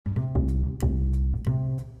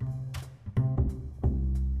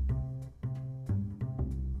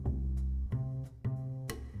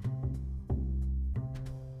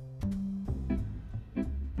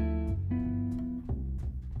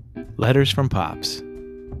Letters from Pops.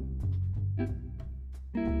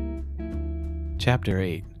 Chapter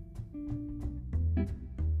 8.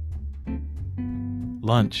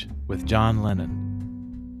 Lunch with John Lennon.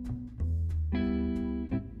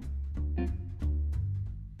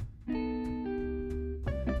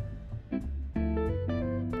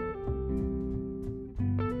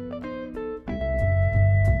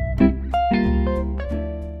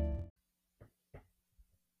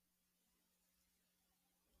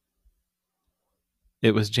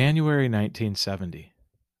 It was January 1970.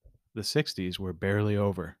 The 60s were barely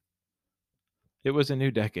over. It was a new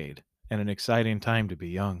decade, and an exciting time to be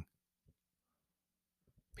young.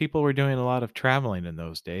 People were doing a lot of traveling in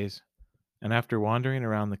those days, and after wandering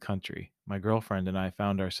around the country, my girlfriend and I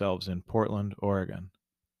found ourselves in Portland, Oregon.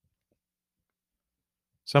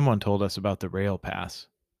 Someone told us about the rail pass.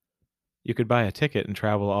 You could buy a ticket and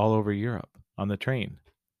travel all over Europe on the train,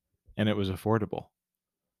 and it was affordable.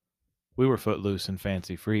 We were footloose and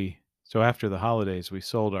fancy-free, so after the holidays we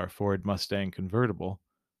sold our Ford Mustang convertible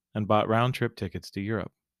and bought round-trip tickets to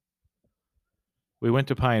Europe. We went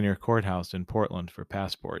to Pioneer Courthouse in Portland for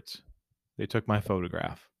passports. They took my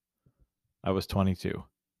photograph. I was 22.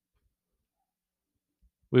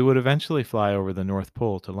 We would eventually fly over the North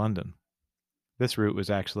Pole to London. This route was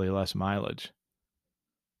actually less mileage.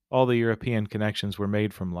 All the European connections were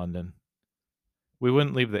made from London. We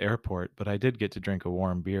wouldn't leave the airport, but I did get to drink a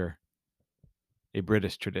warm beer. A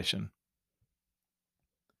British tradition.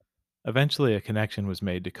 Eventually, a connection was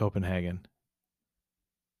made to Copenhagen.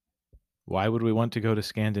 Why would we want to go to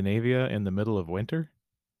Scandinavia in the middle of winter?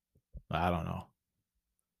 I don't know.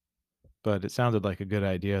 But it sounded like a good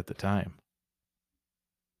idea at the time.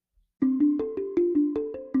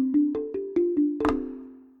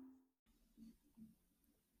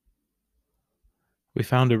 We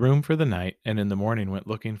found a room for the night and in the morning went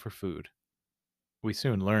looking for food. We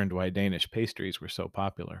soon learned why Danish pastries were so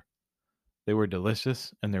popular. They were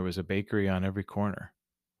delicious and there was a bakery on every corner.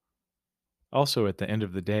 Also, at the end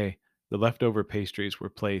of the day, the leftover pastries were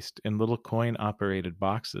placed in little coin-operated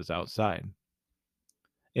boxes outside.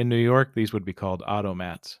 In New York, these would be called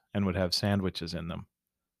automats and would have sandwiches in them.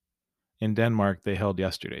 In Denmark, they held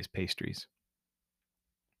yesterday's pastries.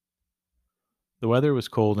 The weather was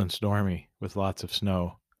cold and stormy, with lots of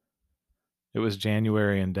snow. It was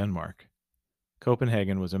January in Denmark.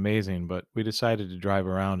 Copenhagen was amazing, but we decided to drive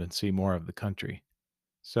around and see more of the country.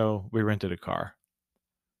 So we rented a car.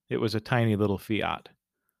 It was a tiny little Fiat.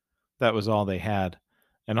 That was all they had,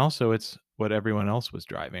 and also it's what everyone else was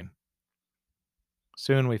driving.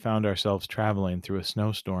 Soon we found ourselves traveling through a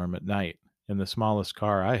snowstorm at night in the smallest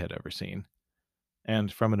car I had ever seen,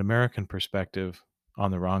 and from an American perspective, on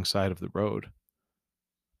the wrong side of the road.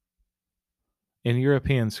 In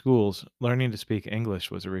European schools, learning to speak English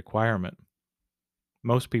was a requirement.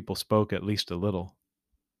 Most people spoke at least a little.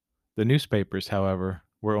 The newspapers, however,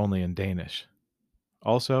 were only in Danish.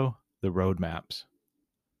 Also, the road maps.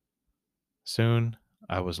 Soon,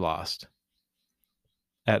 I was lost.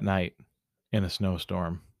 At night, in a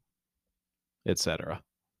snowstorm, etc.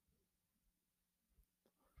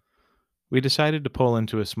 We decided to pull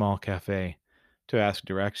into a small cafe to ask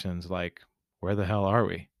directions like, where the hell are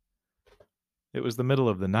we? It was the middle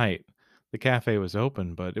of the night. The cafe was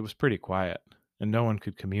open, but it was pretty quiet, and no one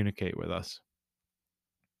could communicate with us.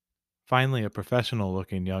 Finally, a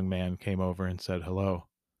professional-looking young man came over and said hello,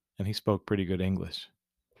 and he spoke pretty good English.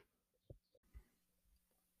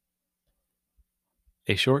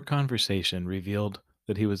 A short conversation revealed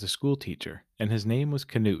that he was a school teacher, and his name was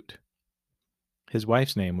Canute. His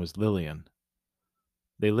wife's name was Lillian.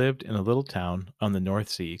 They lived in a little town on the North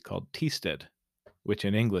Sea called Teested, which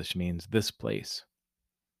in English means this place.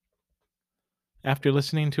 After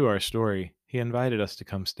listening to our story, he invited us to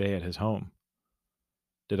come stay at his home.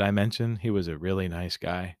 Did I mention he was a really nice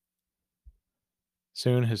guy?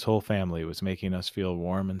 Soon his whole family was making us feel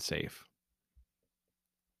warm and safe.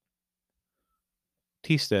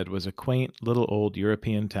 Teested was a quaint little old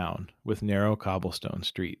European town with narrow cobblestone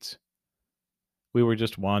streets. We were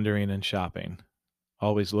just wandering and shopping,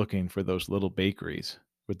 always looking for those little bakeries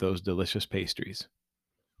with those delicious pastries.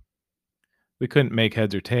 We couldn't make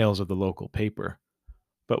heads or tails of the local paper,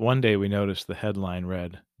 but one day we noticed the headline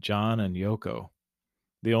read, John and Yoko,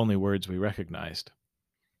 the only words we recognized.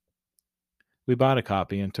 We bought a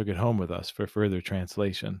copy and took it home with us for further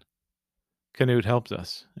translation. Canute helped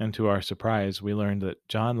us, and to our surprise, we learned that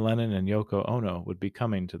John Lennon and Yoko Ono would be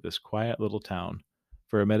coming to this quiet little town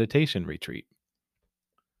for a meditation retreat.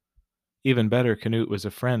 Even better, Canute was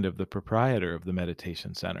a friend of the proprietor of the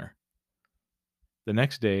meditation center. The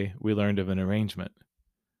next day, we learned of an arrangement.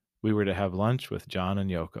 We were to have lunch with John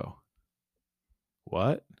and Yoko.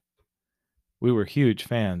 What? We were huge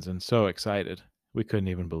fans and so excited, we couldn't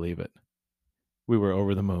even believe it. We were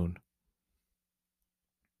over the moon.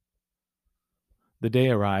 The day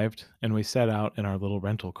arrived, and we set out in our little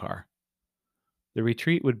rental car. The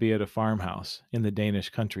retreat would be at a farmhouse in the Danish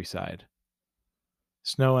countryside.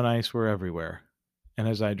 Snow and ice were everywhere, and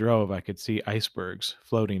as I drove, I could see icebergs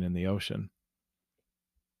floating in the ocean.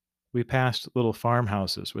 We passed little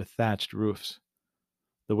farmhouses with thatched roofs.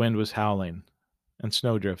 The wind was howling, and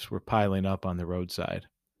snowdrifts were piling up on the roadside.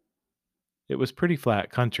 It was pretty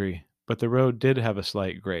flat country, but the road did have a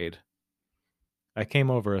slight grade. I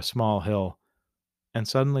came over a small hill and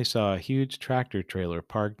suddenly saw a huge tractor trailer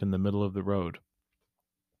parked in the middle of the road.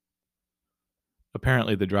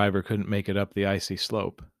 Apparently, the driver couldn't make it up the icy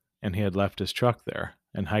slope, and he had left his truck there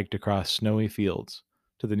and hiked across snowy fields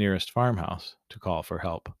to the nearest farmhouse to call for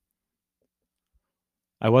help.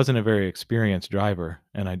 I wasn't a very experienced driver,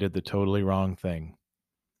 and I did the totally wrong thing.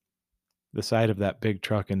 The sight of that big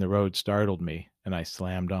truck in the road startled me, and I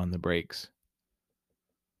slammed on the brakes.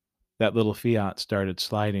 That little Fiat started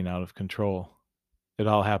sliding out of control. It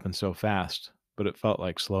all happened so fast, but it felt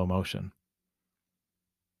like slow motion.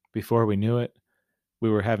 Before we knew it, we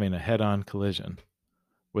were having a head-on collision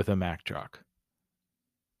with a Mack truck.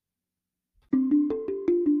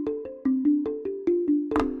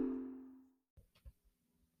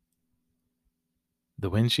 The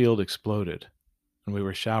windshield exploded, and we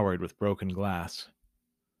were showered with broken glass.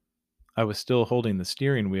 I was still holding the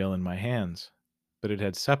steering wheel in my hands, but it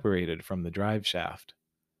had separated from the drive shaft.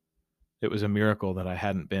 It was a miracle that I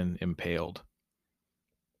hadn't been impaled.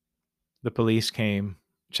 The police came,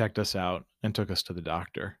 checked us out, and took us to the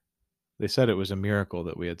doctor. They said it was a miracle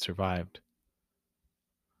that we had survived.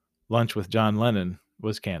 Lunch with John Lennon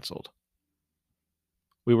was canceled.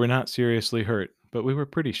 We were not seriously hurt, but we were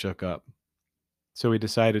pretty shook up. So we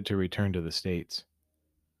decided to return to the States.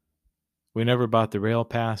 We never bought the rail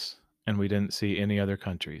pass, and we didn't see any other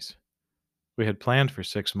countries. We had planned for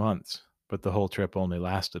 6 months, but the whole trip only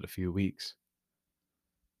lasted a few weeks.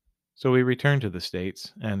 So we returned to the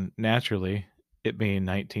States, and naturally, it being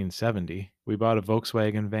 1970, we bought a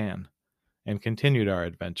Volkswagen van and continued our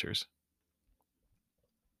adventures.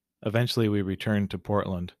 Eventually, we returned to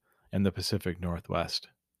Portland and the Pacific Northwest.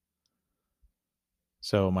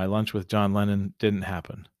 So my lunch with John Lennon didn't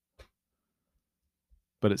happen,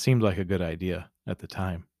 but it seemed like a good idea at the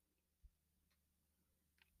time.